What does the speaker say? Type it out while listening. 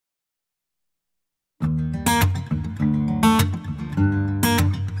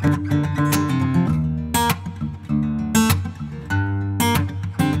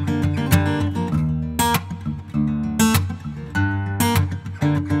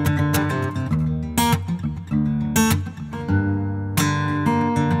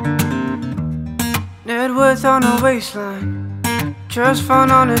girth on her waistline, just fun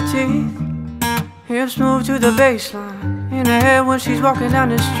on her teeth. Hips move to the baseline in her head when she's walking down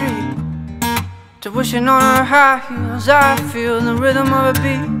the street. Tuition on her high heels, I feel the rhythm of a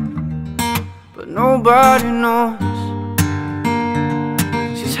beat. But nobody knows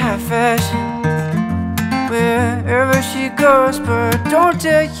she's high fashion wherever she goes. But don't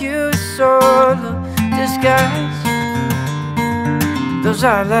dare use sort of disguise. Those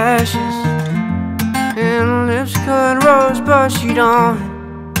eyelashes and lips colored rose, but she don't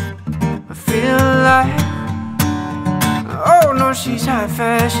feel like. Oh no, she's high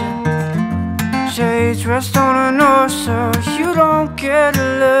fashion. Shades rest on her nose, so you don't get a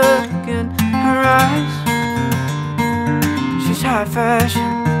look in her eyes. She's high fashion,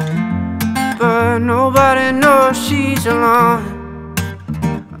 but nobody knows she's alone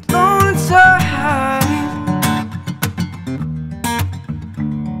inside.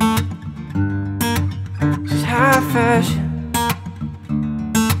 She's high fashion.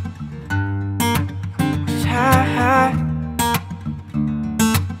 She's high.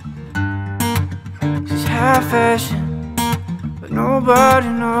 She's high fashion, but nobody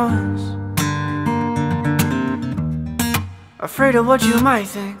knows. Afraid of what you might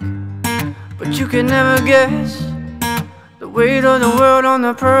think, but you can never guess the weight of the world on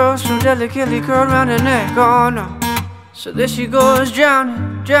the pearls so delicately curled around her neck. Oh no. So there she goes,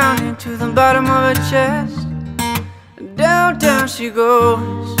 drowning, drowning to the bottom of her chest. And down, down she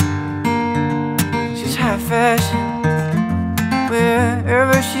goes. She's high fashion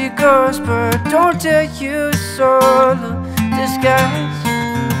wherever she goes, but don't dare use sort of disguise.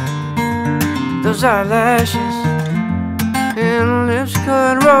 Those eyelashes and lips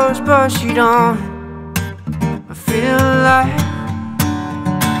colored rose, but she don't feel like.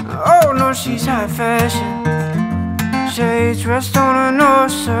 Oh no, she's high fashion. Shades rest on her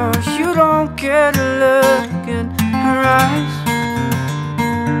nose, so you don't get a look in her eyes.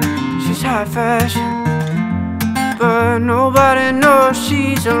 She's high fashion, but nobody knows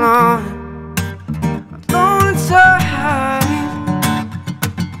she's alone inside.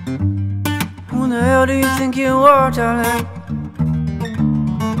 Who the hell do you think you are, darling?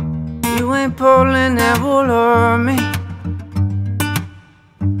 You ain't pulling that wool over me.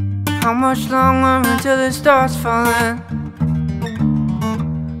 How much longer until it starts falling?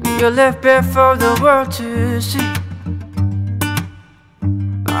 You're left bare for the world to see.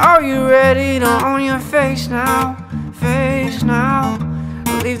 Are you ready to own your face now? Face now.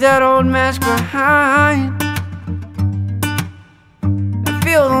 Leave that old mask behind. And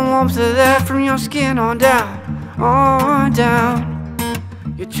feel the warmth of that from your skin on down, on down.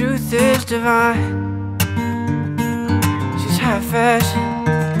 Your truth is divine. She's high fashion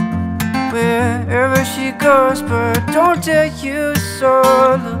wherever she goes, but don't dare use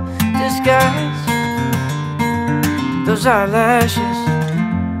sort of disguise. Those eyelashes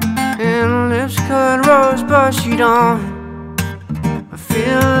and lips colored rose, but she don't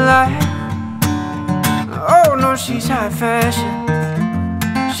feel like. Oh no, she's high fashion.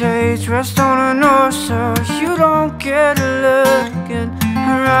 Shades rest on her nose, so you don't get a look in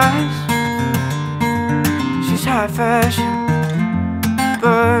her eyes. She's high fashion,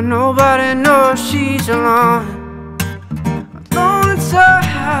 but nobody knows she's alone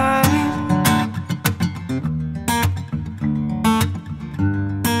inside.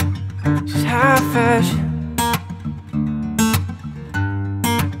 She's high fashion.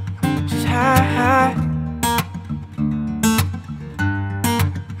 She's high.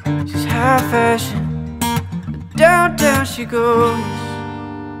 She's high fashion. Down, down she goes.